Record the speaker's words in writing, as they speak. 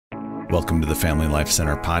Welcome to the Family Life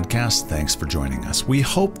Center podcast. Thanks for joining us. We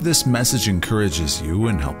hope this message encourages you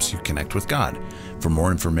and helps you connect with God. For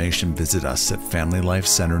more information, visit us at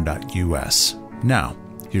familylifecenter.us. Now,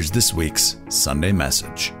 here's this week's Sunday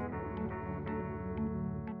message.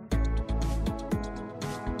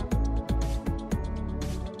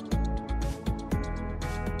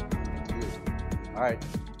 All right,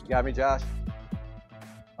 you got me, Josh?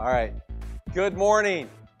 All right, good morning.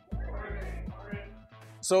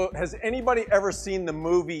 So has anybody ever seen the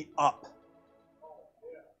movie Up?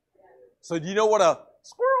 So do you know what a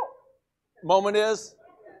squirrel moment is?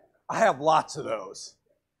 I have lots of those.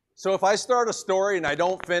 So if I start a story and I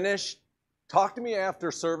don't finish, talk to me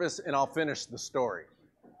after service and I'll finish the story.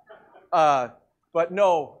 But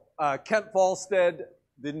no, Kent Falstead,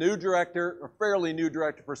 the new director, or fairly new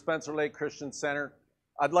director for Spencer Lake Christian Center.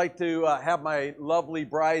 I'd like to have my lovely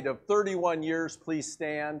bride of 31 years please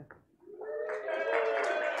stand.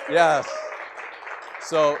 Yes.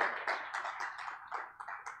 So,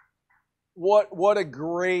 what a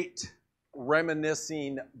great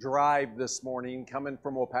reminiscing drive this morning coming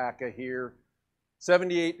from Wapaka here.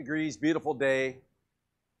 78 degrees, beautiful day.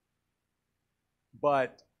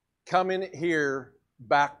 But coming here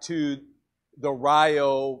back to the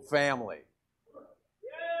Rio family.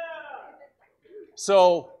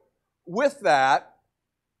 So, with that,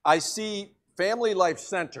 I see Family Life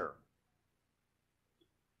Center.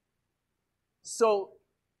 So,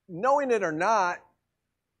 knowing it or not,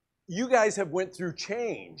 you guys have went through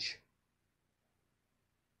change.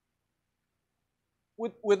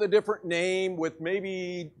 With a different name, with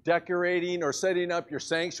maybe decorating or setting up your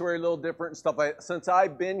sanctuary a little different and stuff like that, since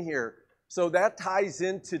I've been here. So that ties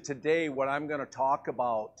into today what I'm going to talk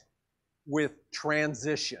about with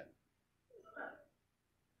transition.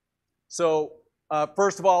 So,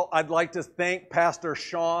 first of all, I'd like to thank Pastor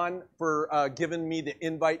Sean for giving me the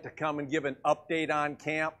invite to come and give an update on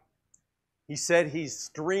camp. He said he's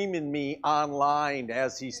streaming me online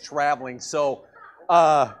as he's traveling. So,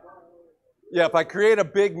 yeah, if I create a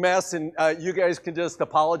big mess and you guys can just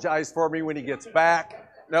apologize for me when he gets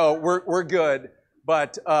back. No, we're good.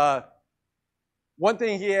 But one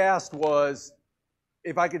thing he asked was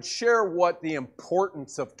if I could share what the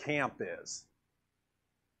importance of camp is.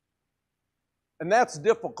 And that's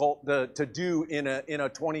difficult to do in a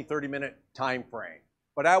 20, 30-minute time frame.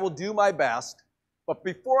 But I will do my best. But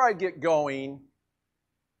before I get going,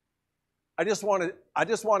 I just want to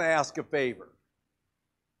ask a favor.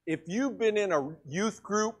 If you've been in a youth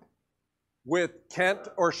group with Kent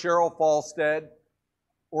or Cheryl Falstead,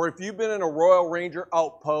 or if you've been in a Royal Ranger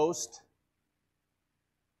outpost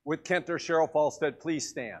with Kent or Cheryl Falstead, please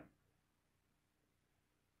stand.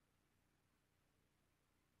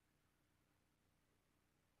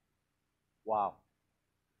 Wow.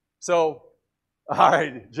 So, all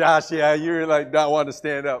right, Josh, yeah, you're like not wanting to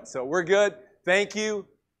stand up. So we're good. Thank you.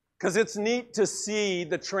 Because it's neat to see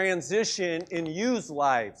the transition in youth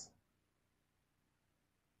lives.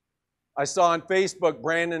 I saw on Facebook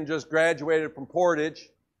Brandon just graduated from Portage.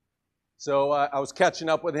 So I was catching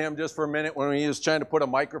up with him just for a minute when he was trying to put a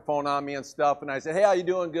microphone on me and stuff. And I said, hey, how you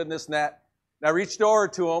doing? Good, and this and that. And I reached over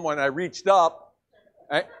to him. When I reached up,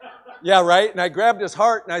 yeah, right? And I grabbed his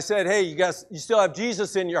heart and I said, hey, you still have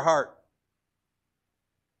Jesus in your heart.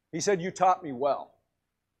 He said, you taught me well.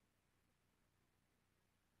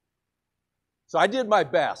 So I did my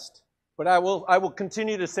best, but I will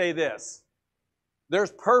continue to say this.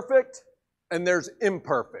 There's perfect and there's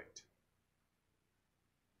imperfect.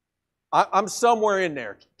 I'm somewhere in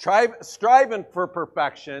there, striving for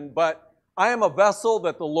perfection, but I am a vessel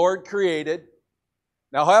that the Lord created.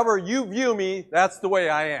 Now, however you view me, that's the way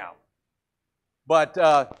I am. But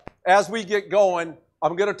as we get going,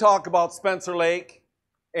 I'm going to talk about Spencer Lake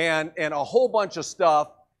and a whole bunch of stuff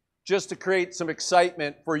just to create some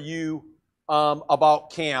excitement for you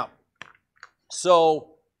about camp.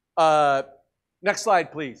 So, next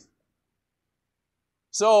slide, please.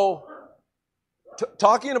 So,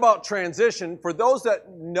 talking about transition, for those that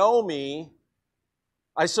know me,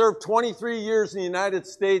 I served 23 years in the United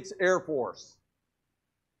States Air Force.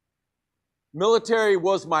 Military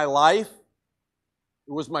was my life.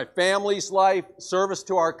 It was my family's life, service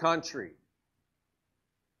to our country.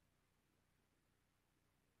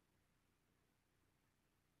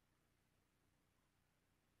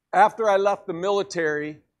 After I left the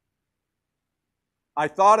military, I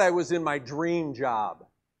thought I was in my dream job.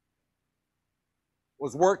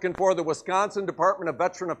 Was working for the Wisconsin Department of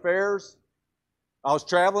Veteran Affairs. I was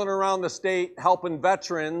traveling around the state helping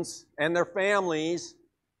veterans and their families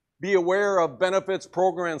be aware of benefits,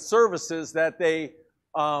 programs, and services that they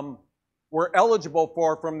were eligible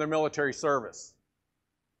for from their military service.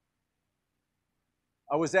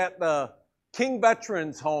 I was at the King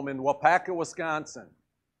Veterans Home in Waupaca, Wisconsin.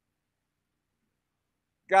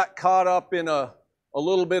 Got caught up in a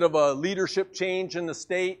little bit of a leadership change in the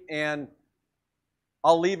state, and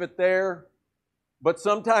I'll leave it there. But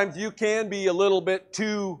sometimes you can be a little bit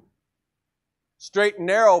too straight and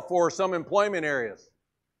narrow for some employment areas.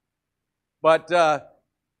 But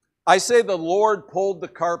I say the Lord pulled the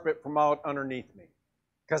carpet from out underneath me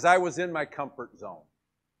because I was in my comfort zone.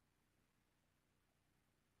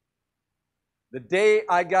 The day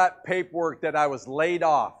I got paperwork that I was laid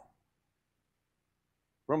off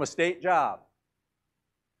from a state job,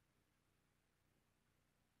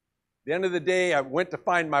 at the end of the day, I went to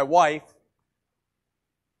find my wife.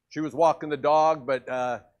 She was walking the dog, but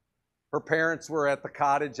her parents were at the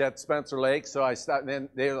cottage at Spencer Lake, so I stopped, and then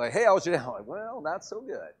they were like, "Hey, how was your day?" I'm like, "Well, not so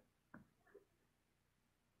good."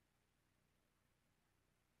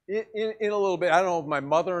 In a little bit, I don't know if my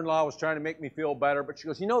mother-in-law was trying to make me feel better, but she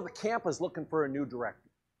goes, "You know, the camp is looking for a new director."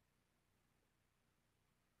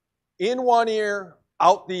 In one ear,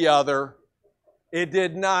 out the other. It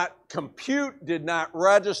did not compute, did not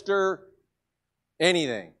register,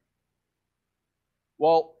 anything.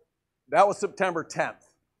 Well, that was September 10th.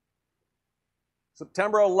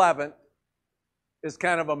 September 11th is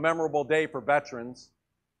kind of a memorable day for veterans.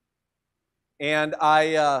 And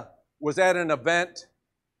I was at an event,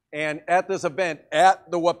 and at this event,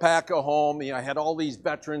 at the Waupaca home, I had all these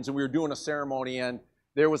veterans, and we were doing a ceremony, and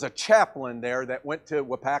there was a chaplain there that went to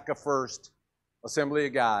Waupaca First Assembly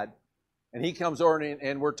of God. And he comes over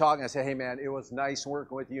and we're talking. I say, "Hey, man, it was nice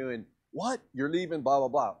working with you." And what? You're leaving, blah, blah,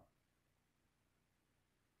 blah.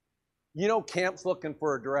 You know, camp's looking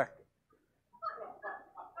for a director.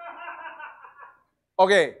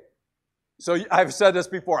 Okay, so I've said this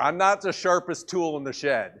before. I'm not the sharpest tool in the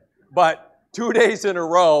shed. But 2 days in a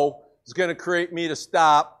row is going to create me to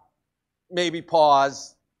stop, maybe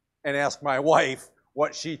pause, and ask my wife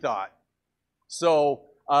what she thought. So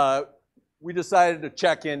we decided to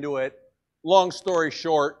check into it. Long story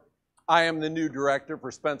short, I am the new director for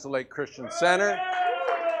Spencer Lake Christian Center.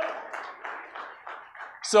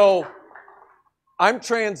 So I'm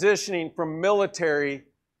transitioning from military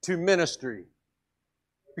to ministry.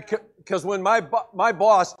 Because when my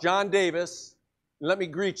boss, John Davis, let me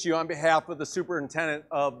greet you on behalf of the superintendent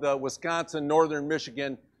of the Wisconsin Northern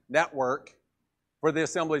Michigan Network for the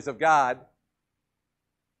Assemblies of God,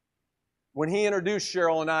 when he introduced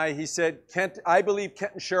Cheryl and I, he said, "Kent, I believe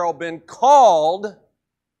Kent and Cheryl have been called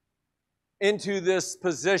into this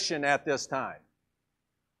position at this time."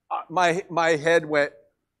 My head went,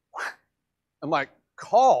 what? I'm like,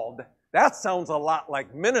 called? That sounds a lot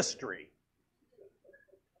like ministry.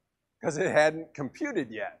 Because it hadn't computed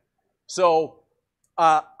yet. So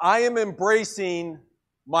I am embracing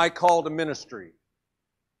my call to ministry.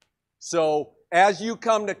 So as you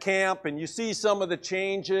come to camp and you see some of the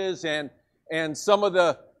changes and some of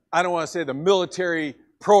the, I don't want to say the military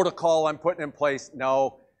protocol I'm putting in place.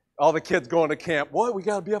 No, all the kids going to camp. What, we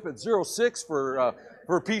got to be up at 06 for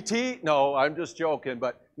PT? No, I'm just joking.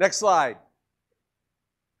 But next slide.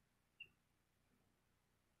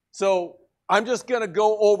 So I'm just going to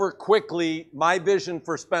go over quickly my vision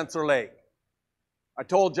for Spencer Lake. I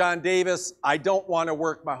told John Davis, I don't want to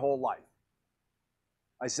work my whole life.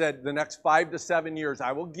 I said the next 5 to 7 years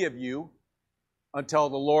I will give you until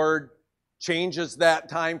the Lord changes that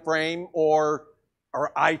time frame or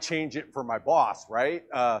I change it for my boss, right?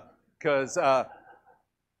 So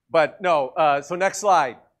next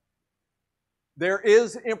slide. There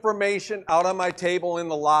is information out on my table in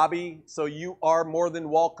the lobby, so you are more than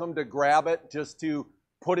welcome to grab it, just to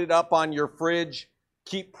put it up on your fridge.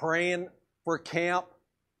 Keep praying for camp.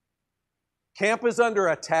 Camp is under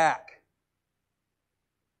attack.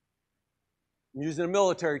 I'm using a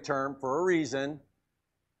military term for a reason,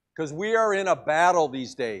 because we are in a battle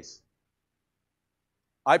these days.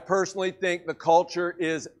 I personally think the culture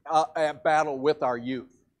is at battle with our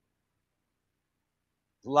youth.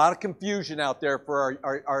 There's a lot of confusion out there for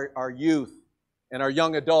our youth and our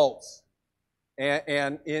young adults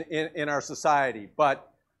and in our society. But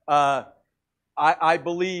I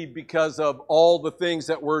believe because of all the things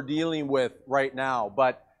that we're dealing with right now.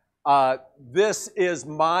 But this is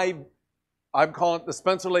I'm calling it the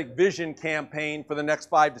Spencer Lake Vision Campaign for the next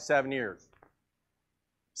 5 to 7 years.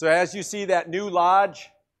 So as you see that new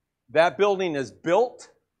lodge, that building is built.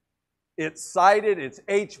 It's sided, it's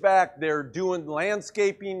HVAC, they're doing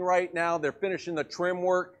landscaping right now, they're finishing the trim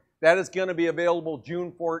work. That is going to be available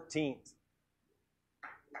June 14th.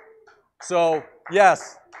 So,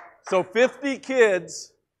 yes, so 50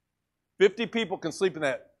 kids, 50 people can sleep in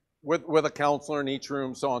that with a counselor in each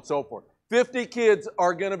room, so on and so forth. 50 kids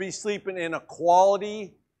are going to be sleeping in a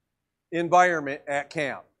quality environment at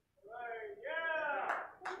camp.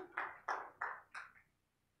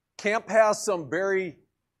 Camp has some very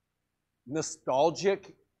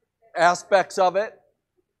nostalgic aspects of it.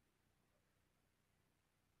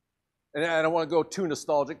 And I don't want to go too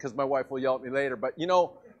nostalgic because my wife will yell at me later. But you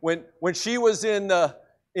know, when she was in the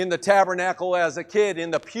tabernacle as a kid, in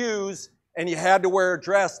the pews, and you had to wear a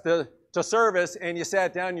dress to service, and you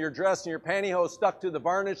sat down, your dress and your pantyhose stuck to the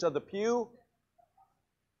varnish of the pew,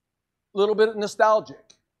 a little bit nostalgic.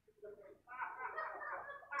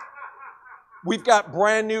 We've got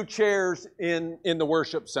brand new chairs in the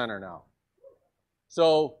worship center now.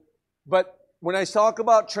 So, but when I talk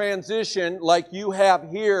about transition, like you have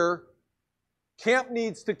here, camp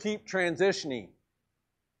needs to keep transitioning.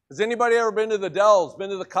 Has anybody ever been to the Dells, been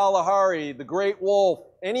to the Kalahari, the Great Wolf,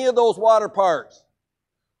 any of those water parks?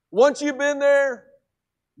 Once you've been there,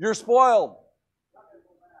 you're spoiled.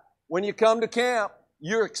 When you come to camp,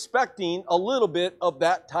 you're expecting a little bit of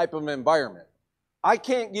that type of environment. I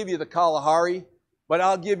can't give you the Kalahari, but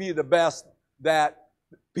I'll give you the best that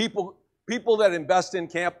people that invest in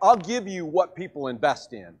camp, I'll give you what people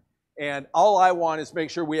invest in. And all I want is make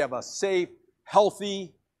sure we have a safe,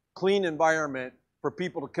 healthy, clean environment for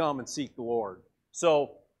people to come and seek the Lord.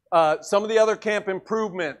 So some of the other camp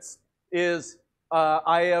improvements is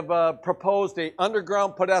I have proposed an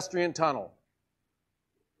underground pedestrian tunnel.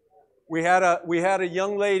 We had a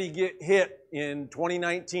young lady get hit in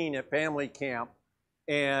 2019 at family camp,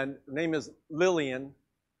 and her name is Lillian,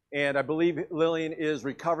 and I believe Lillian is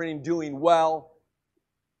recovering, doing well.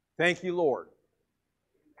 Thank you, Lord.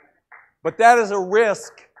 But that is a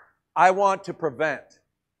risk I want to prevent.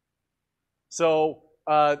 So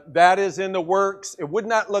that is in the works. It would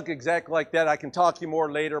not look exactly like that. I can talk to you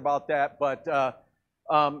more later about that, but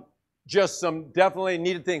just some definitely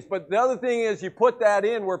needed things. But the other thing is you put that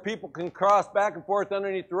in where people can cross back and forth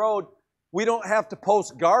underneath the road. We don't have to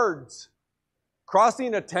post guards,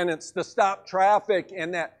 crossing attendants to stop traffic,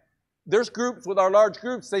 and that. There's groups with our large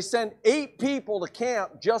groups, they send 8 people to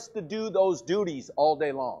camp just to do those duties all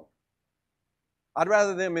day long. I'd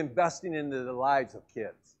rather them investing into the lives of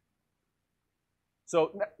kids.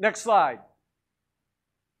 So next slide.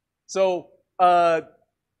 So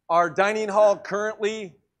our dining hall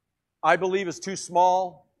currently, I believe, is too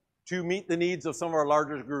small to meet the needs of some of our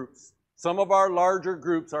larger groups. Some of our larger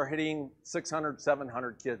groups are hitting 600,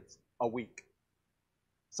 700 kids a week.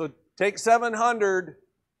 So take 700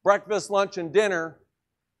 breakfast, lunch, and dinner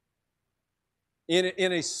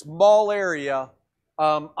in a small area.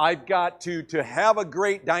 I've got to have a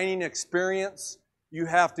great dining experience, you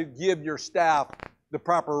have to give your staff the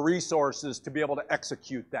proper resources to be able to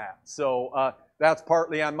execute that. So that's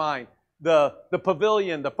partly on mine. The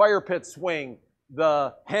pavilion, the fire pit swing,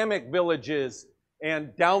 the hammock villages,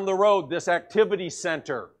 and down the road, this activity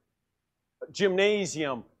center,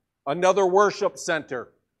 gymnasium, another worship center.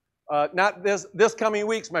 Not this coming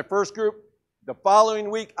week's my first group. The following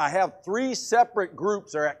week, I have 3 separate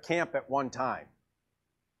groups are at camp at one time.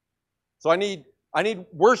 So I need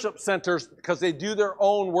worship centers because they do their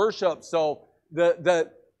own worship. So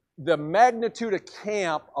the magnitude of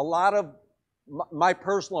camp, a lot of my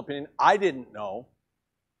personal opinion, I didn't know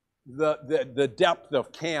the depth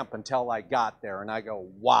of camp until I got there, and I go,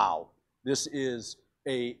 wow, this is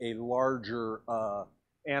a larger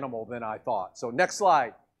animal than I thought. So next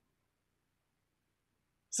slide.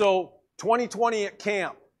 So 2020 at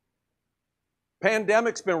camp.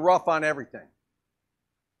 Pandemic's been rough on everything.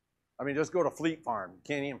 I mean, just go to Fleet Farm. You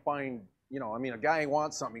can't even find, a guy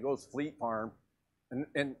wants something, he goes to Fleet Farm.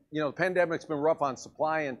 And the pandemic's been rough on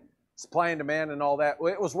supply and demand and all that.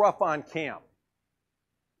 Well, it was rough on camp.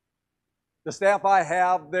 The staff I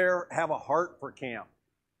have there have a heart for camp.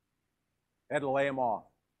 I had to lay them off.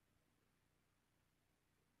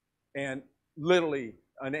 And literally,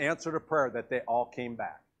 an answer to prayer that they all came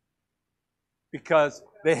back. Because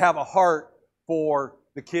they have a heart for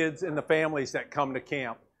the kids and the families that come to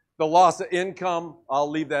camp. The loss of income, I'll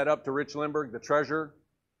leave that up to Rich Lindbergh, the treasurer.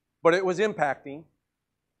 But it was impacting.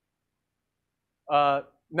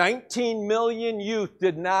 19 million youth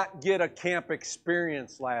did not get a camp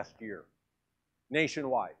experience last year,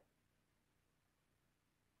 nationwide.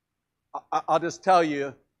 I'll just tell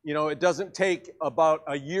you, it doesn't take about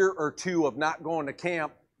a year or 2 of not going to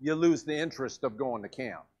camp, you lose the interest of going to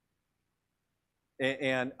camp.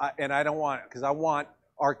 And I don't want it, because I want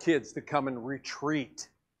our kids to come and retreat.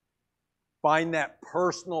 Find that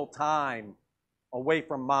personal time away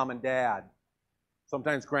from mom and dad.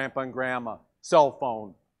 Sometimes grandpa and grandma, cell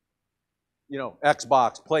phone,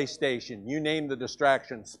 Xbox, PlayStation, you name the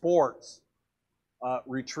distraction, sports.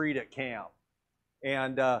 retreat at camp.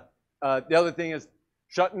 And the other thing is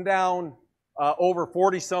shutting down over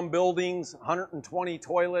 40-some buildings, 120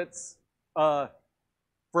 toilets for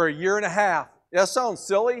a year and a half. That sounds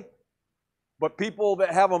silly, but people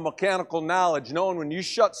that have a mechanical knowledge, knowing when you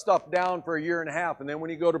shut stuff down for a year and a half, and then when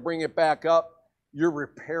you go to bring it back up, you're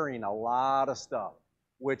repairing a lot of stuff,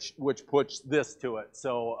 which puts this to it.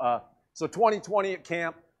 So 2020 at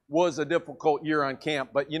camp was a difficult year on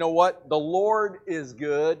camp, but you know what? The Lord is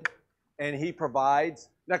good, and He provides.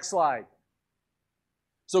 Next slide.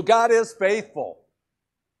 So God is faithful.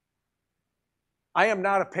 I am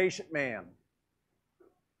not a patient man.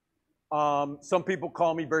 Some people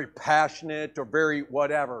call me very passionate or very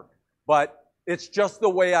whatever, but it's just the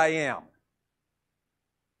way I am.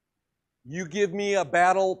 You give me a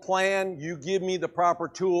battle plan, you give me the proper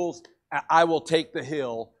tools, I will take the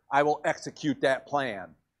hill, I will execute that plan.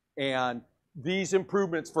 And these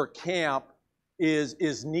improvements for camp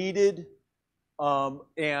is needed,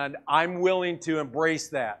 and I'm willing to embrace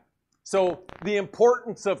that. So the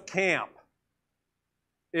importance of camp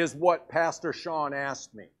is what Pastor Sean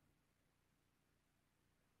asked me.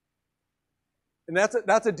 And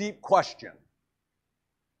that's a deep question,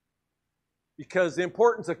 because the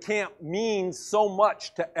importance of camp means so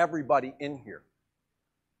much to everybody in here.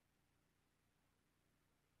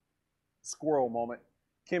 Squirrel moment.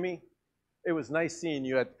 Kimmy, it was nice seeing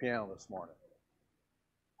you at the piano this morning.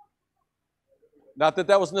 Not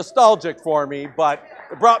that was nostalgic for me, but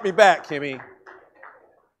it brought me back, Kimmy.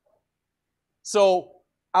 So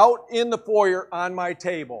out in the foyer on my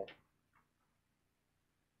table,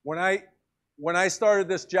 when I started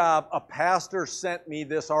this job, a pastor sent me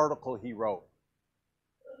this article he wrote.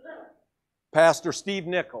 Pastor Steve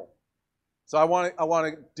Nickel. So I want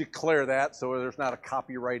to declare that so there's not a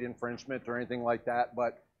copyright infringement or anything like that.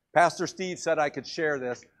 But Pastor Steve said I could share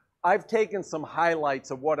this. I've taken some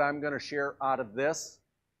highlights of what I'm going to share out of this.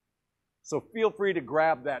 So feel free to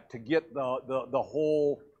grab that to get the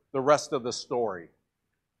rest of the story.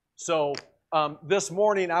 So this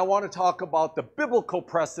morning I want to talk about the biblical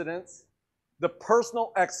precedents, the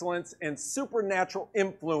personal excellence and supernatural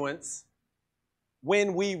influence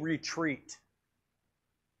when we retreat.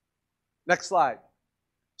 Next slide.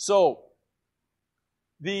 So,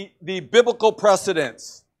 the biblical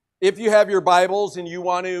precedents. If you have your Bibles and you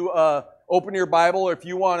want to open your Bible, or if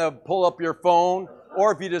you want to pull up your phone,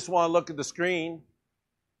 or if you just want to look at the screen,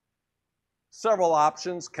 several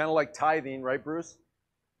options, kind of like tithing, right, Bruce?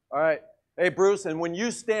 All right. Hey, Bruce, and when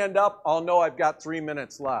you stand up, I'll know I've got 3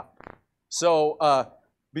 minutes left. So,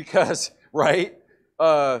 because, right?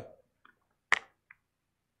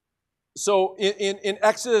 So in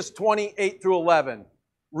Exodus 28 through 11,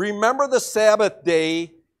 remember the Sabbath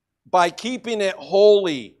day by keeping it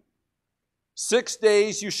holy. 6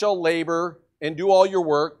 days you shall labor and do all your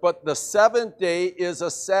work, but the seventh day is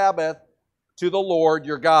a Sabbath to the Lord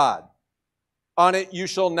your God. On it you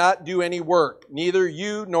shall not do any work, neither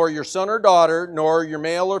you nor your son or daughter, nor your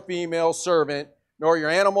male or female servant, nor your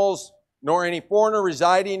animals, nor any foreigner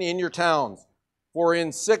residing in your towns. For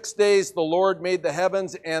in 6 days the Lord made the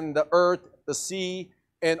heavens and the earth, the sea,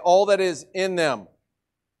 and all that is in them.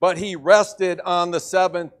 But He rested on the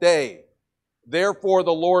seventh day. Therefore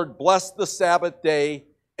the Lord blessed the Sabbath day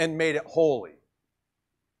and made it holy.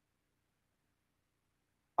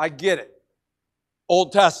 I get it.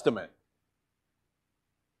 Old Testament.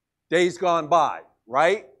 Days gone by,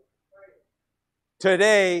 right?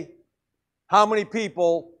 Today, how many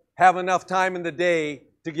people have enough time in the day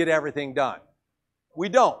to get everything done? We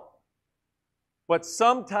don't. But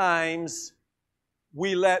sometimes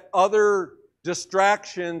we let other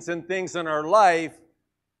distractions and things in our life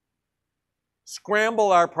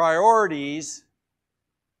scramble our priorities.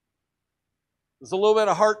 There's a little bit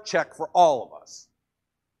of heart check for all of us.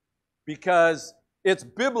 Because it's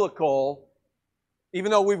biblical, even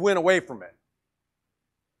though we went away from it.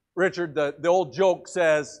 Richard, the old joke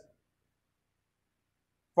says,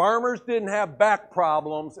 farmers didn't have back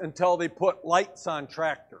problems until they put lights on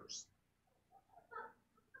tractors.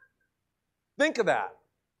 Think of that.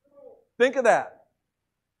 Think of that.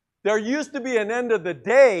 There used to be an end of the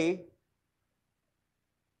day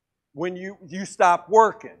when you stop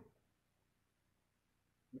working.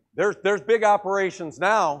 There's big operations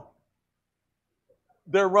now.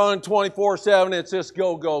 They're running 24/7. It's just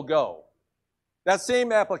go, go, go. That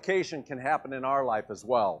same application can happen in our life as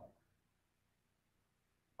well.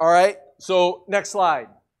 All right, so next slide.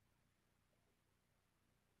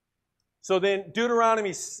 So then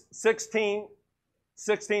Deuteronomy 16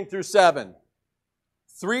 through 7.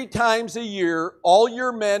 3 times a year, all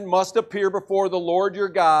your men must appear before the Lord your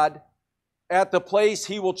God at the place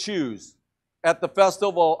He will choose. at the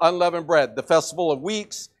festival of unleavened bread, the festival of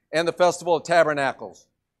weeks, and the festival of tabernacles.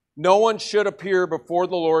 No one should appear before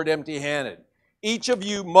the Lord empty-handed. Each of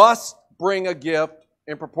you must bring a gift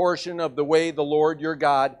in proportion of the way the Lord your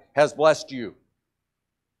God has blessed you.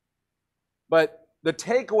 But the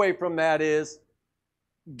takeaway from that is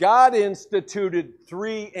God instituted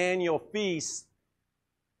 3 annual feasts,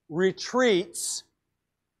 retreats,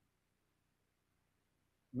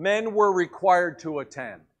 men were required to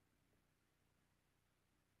attend.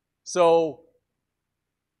 So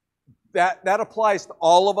that applies to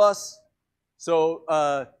all of us. So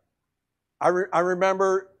I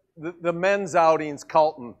remember the men's outings,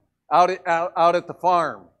 Colton, out at the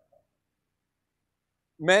farm.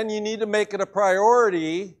 Men, you need to make it a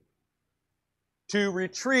priority to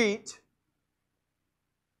retreat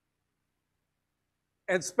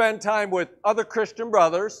and spend time with other Christian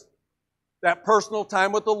brothers, that personal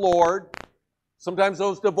time with the Lord, sometimes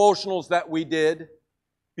those devotionals that we did,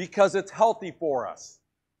 because it's healthy for us.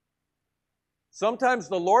 Sometimes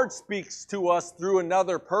the Lord speaks to us through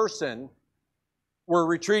another person we're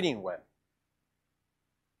retreating with.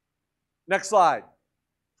 Next slide.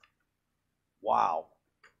 Wow.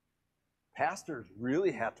 Pastors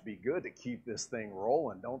really have to be good to keep this thing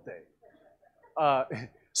rolling, don't they?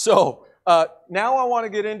 Now I want to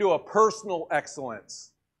get into a personal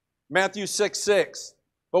excellence. Matthew 6:6.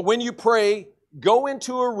 But when you pray, go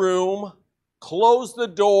into a room, close the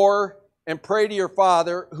door, and pray to your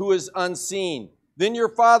Father who is unseen. Then your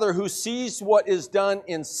Father who sees what is done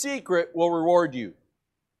in secret will reward you.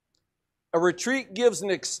 A retreat gives an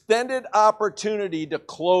extended opportunity to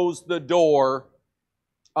close the door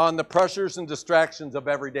on the pressures and distractions of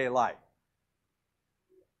everyday life.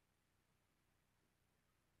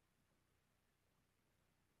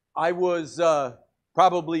 I was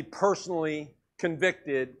probably personally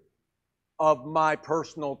convicted of my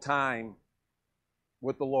personal time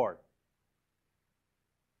with the Lord.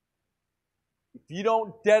 If you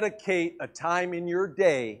don't dedicate a time in your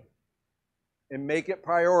day and make it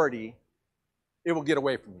priority, it will get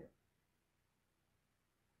away from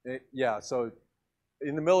you. So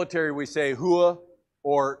in the military we say hua,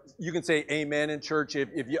 or you can say amen in church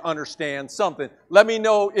if you understand something. Let me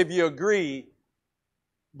know if you agree.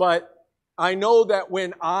 But I know that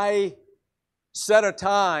when I set a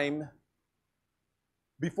time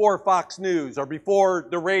before Fox News or before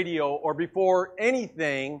the radio or before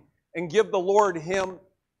anything and give the Lord Him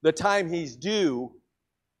the time He's due,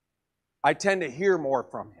 I tend to hear more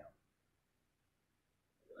from Him.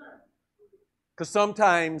 Because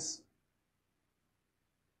sometimes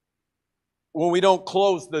when we don't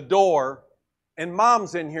close the door, and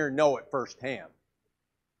moms in here know it firsthand.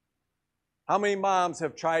 How many moms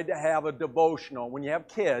have tried to have a devotional when you have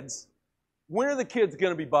kids? When are the kids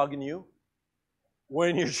going to be bugging you?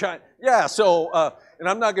 When you're trying, and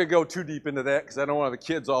I'm not going to go too deep into that because I don't want the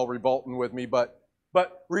kids all revolting with me, but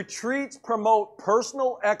retreats promote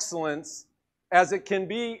personal excellence as it can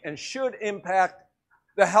be and should impact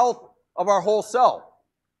the health of our whole self.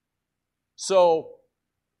 So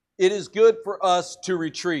it is good for us to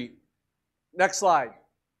retreat. Next slide.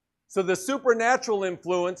 So the supernatural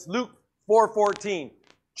influence, Luke 4:14.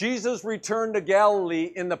 Jesus returned to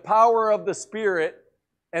Galilee in the power of the Spirit,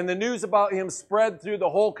 and the news about Him spread through the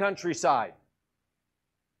whole countryside.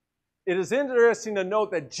 It is interesting to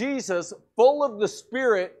note that Jesus, full of the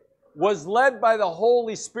Spirit, was led by the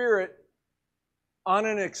Holy Spirit on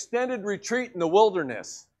an extended retreat in the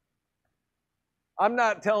wilderness. I'm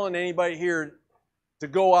not telling anybody here to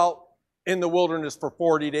go out in the wilderness for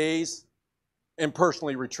 40 days and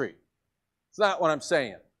personally retreat. It's not what I'm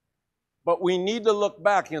saying. But we need to look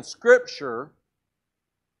back in Scripture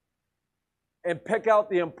and pick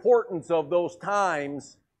out the importance of those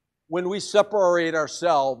times when we separate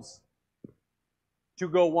ourselves to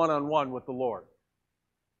go one-on-one with the Lord.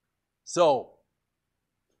 So,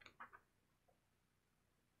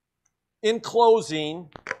 in closing,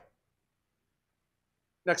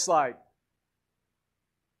 next slide.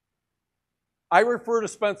 I refer to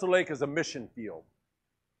Spencer Lake as a mission field.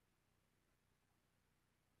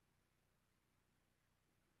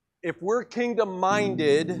 If we're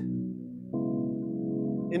kingdom-minded,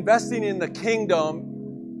 investing in the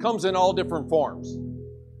kingdom comes in all different forms.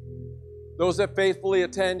 Those that faithfully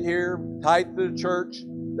attend here, tithe to the church,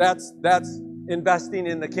 that's investing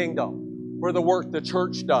in the kingdom for the work the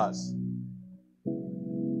church does.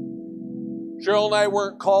 Cheryl and I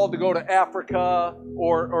weren't called to go to Africa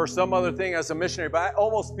or some other thing as a missionary, but I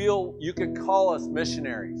almost feel you could call us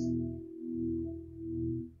missionaries.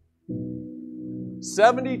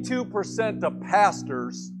 72% of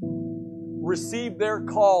pastors receive their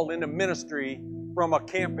call into ministry from a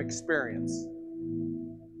camp experience.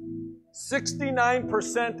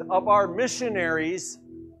 69% of our missionaries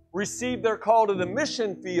receive their call to the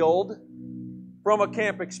mission field from a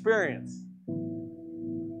camp experience.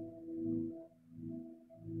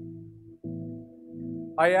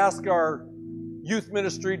 I ask our youth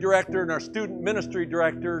ministry director and our student ministry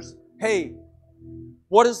directors, hey,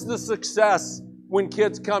 what is the success when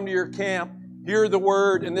kids come to your camp, hear the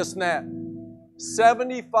word and this and that?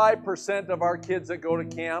 75% of our kids that go to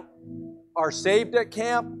camp are saved at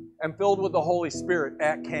camp and filled with the Holy Spirit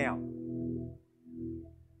at camp.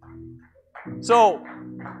 So,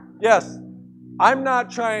 yes, I'm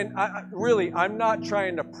not trying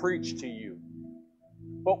to preach to you.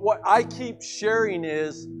 But what I keep sharing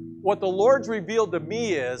is, what the Lord's revealed to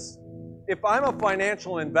me is, if I'm a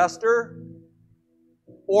financial investor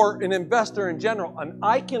or an investor in general, and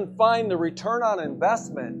I can find the return on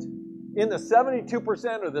investment in the 72%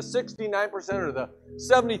 or the 69% or the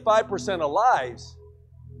 75% of lives,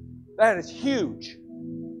 that is huge.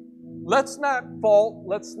 Let's not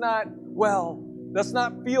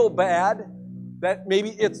feel bad that maybe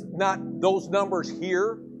it's not those numbers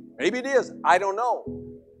here. Maybe it is. I don't know.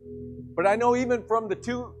 But I know even from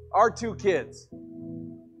our two kids,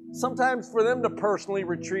 sometimes for them to personally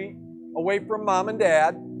retreat away from mom and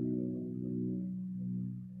dad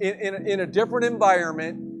in a different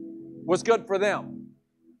environment was good for them.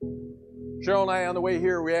 Cheryl and I, on the way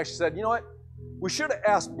here, we actually said, you know what? We should have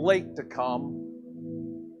asked Blake to come.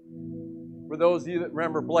 For those of you that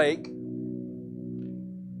remember Blake,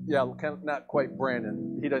 yeah, kind of not quite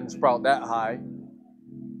Brandon. He doesn't sprout that high.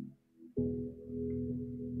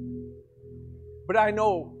 But I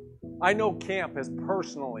know camp has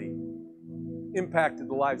personally impacted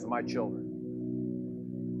the lives of my children.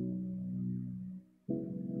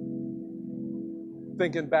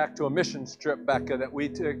 Thinking back to a missions trip, Becca, that we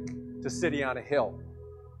took to City on a Hill.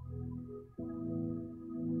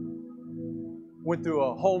 Went through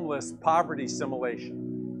a homeless poverty simulation.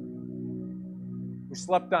 We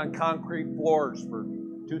slept on concrete floors for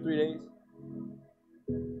 2-3 days.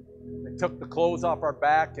 They took the clothes off our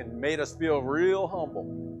back and made us feel real humble.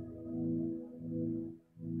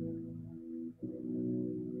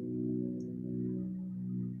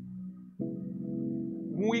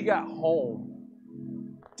 When we got home,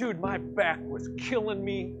 dude, my back was killing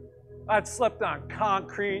me. I'd slept on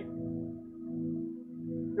concrete.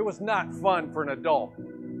 It was not fun for an adult.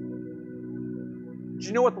 Did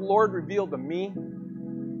you know what the Lord revealed to me?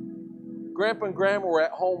 Grandpa and Grandma were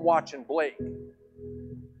at home watching Blake.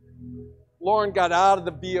 Lauren got out of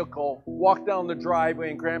the vehicle, walked down the driveway,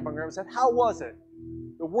 and Grandpa and Grandma said, how was it?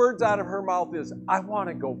 The words out of her mouth is, I want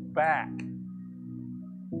to go back.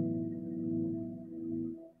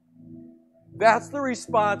 That's the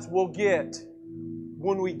response we'll get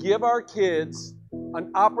when we give our kids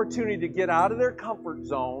an opportunity to get out of their comfort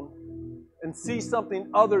zone and see something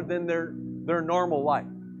other than their normal life.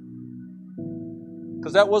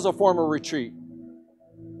 Because that was a form of retreat.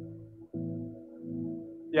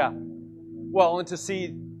 Yeah. Well, and to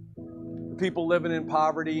see the people living in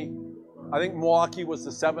poverty. I think Milwaukee was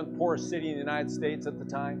the 7th poorest city in the United States at the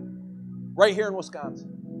time. Right here in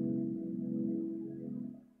Wisconsin.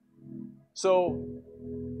 So,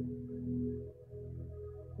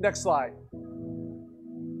 next slide.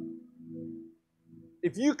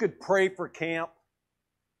 If you could pray for camp,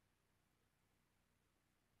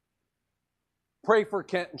 pray for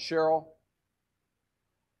Kent and Cheryl.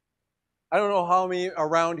 I don't know how many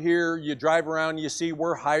around here you drive around and you see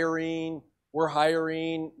we're hiring,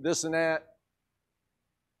 this and that.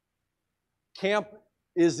 Camp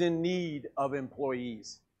is in need of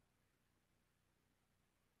employees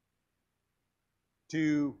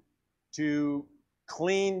to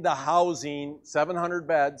clean the housing, 700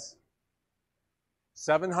 beds,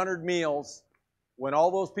 700 meals. When all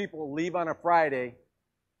those people leave on a Friday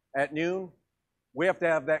at noon, we have to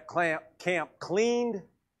have that camp cleaned,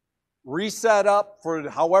 reset up for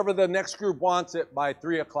however the next group wants it by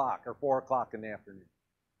 3 o'clock or 4 o'clock in the afternoon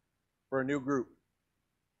for a new group.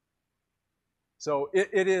 So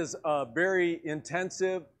it is very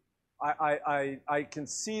intensive. I can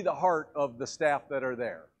see the heart of the staff that are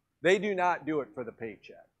there. They do not do it for the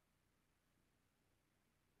paycheck.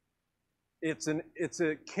 It's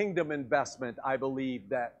a kingdom investment, I believe,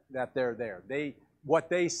 that they're there. What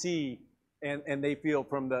they see and they feel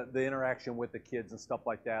from the interaction with the kids and stuff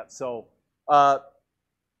like that. So I'm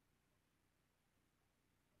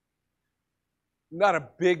not a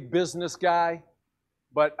big business guy,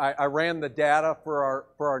 but I ran the data for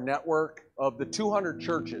our network of the 200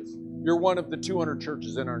 churches. You're one of the 200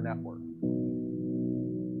 churches in our network.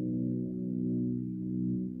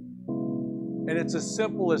 And it's as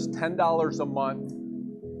simple as $10 a month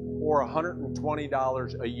or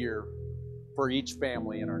 $120 a year for each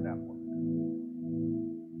family in our network.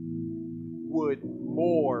 Would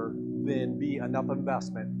more than be enough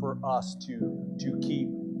investment for us to keep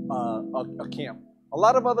a camp. A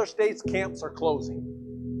lot of other states' camps are closing.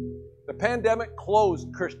 The pandemic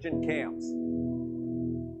closed Christian camps.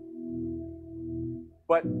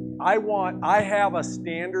 But I have a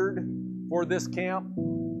standard for this camp.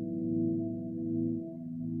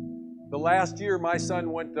 The last year my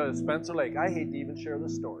son went to Spencer Lake. I hate to even share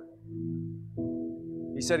this story.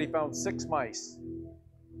 He said he found 6 mice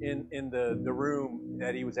in the room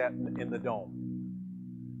that he was at in the dome.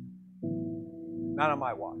 Not on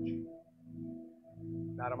my watch.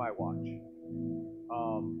 Not on my watch.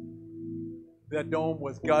 That dome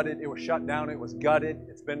was gutted. It was shut down. It was gutted.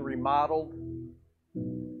 It's been remodeled.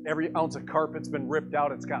 Every ounce of carpet's been ripped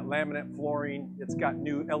out. It's got laminate flooring. It's got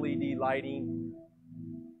new LED lighting.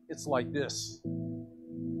 It's like this.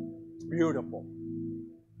 It's beautiful.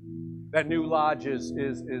 That new lodge is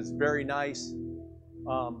very nice.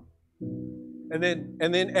 And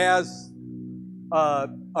then as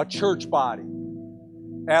a church body,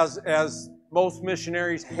 as most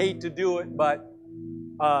missionaries hate to do it, but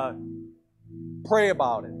pray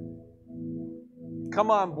about it. Come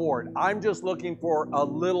on board. I'm just looking for a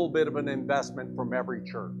little bit of an investment from every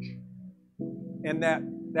church. And that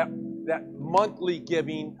monthly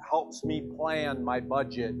giving helps me plan my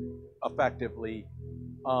budget effectively.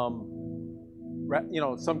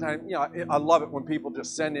 Sometimes, I love it when people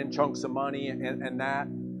just send in chunks of money and that,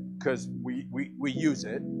 because we use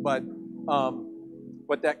it. But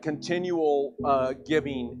that continual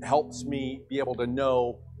giving helps me be able to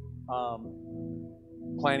know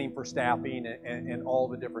planning for staffing and all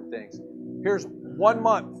the different things. Here's 1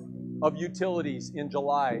 month of utilities in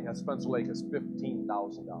July at Spencer Lake is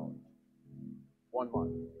 $15,000. 1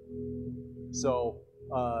 month. So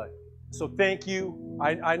thank you.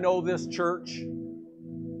 I know this church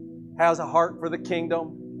has a heart for the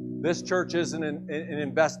kingdom. This church is an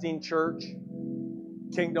investing church,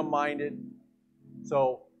 kingdom-minded.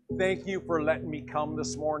 So thank you for letting me come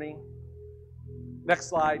this morning. Next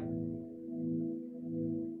slide.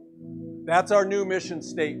 That's our new mission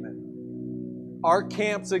statement. Our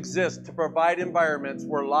camps exist to provide environments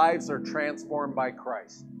where lives are transformed by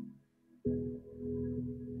Christ.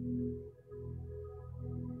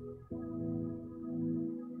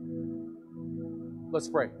 Let's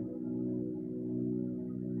pray.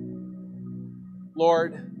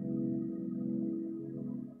 Lord,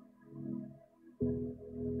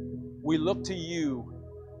 we look to you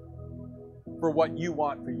for what you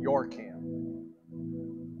want for your camp.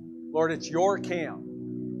 Lord, it's your camp.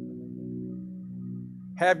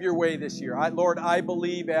 Have your way this year. Lord, I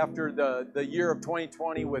believe after the year of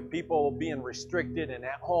 2020 with people being restricted and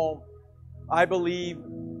at home, I believe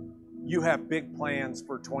you have big plans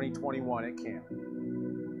for 2021 at camp.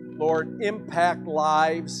 Lord, impact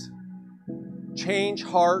lives, change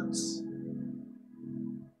hearts,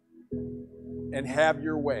 and have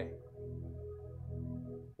your way.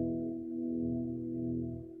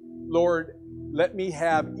 Lord, let me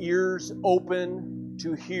have ears open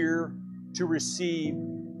to hear, to receive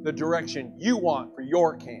the direction you want for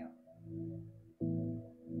your camp.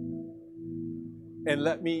 And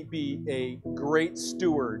let me be a great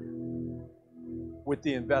steward with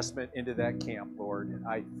the investment into that camp, Lord.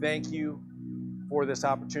 I thank you for this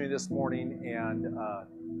opportunity this morning, and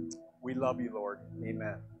we love you, Lord.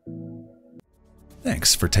 Amen.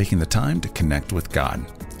 Thanks for taking the time to connect with God.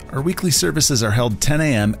 Our weekly services are held 10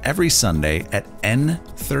 a.m. every Sunday at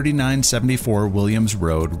N3974 Williams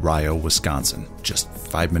Road, Rio, Wisconsin, just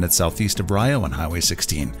 5 minutes southeast of Rio on Highway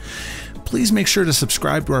 16. Please make sure to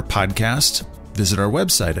subscribe to our podcast, visit our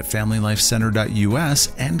website at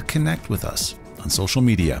familylifecenter.us, and connect with us on social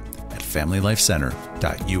media at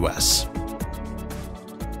familylifecenter.us.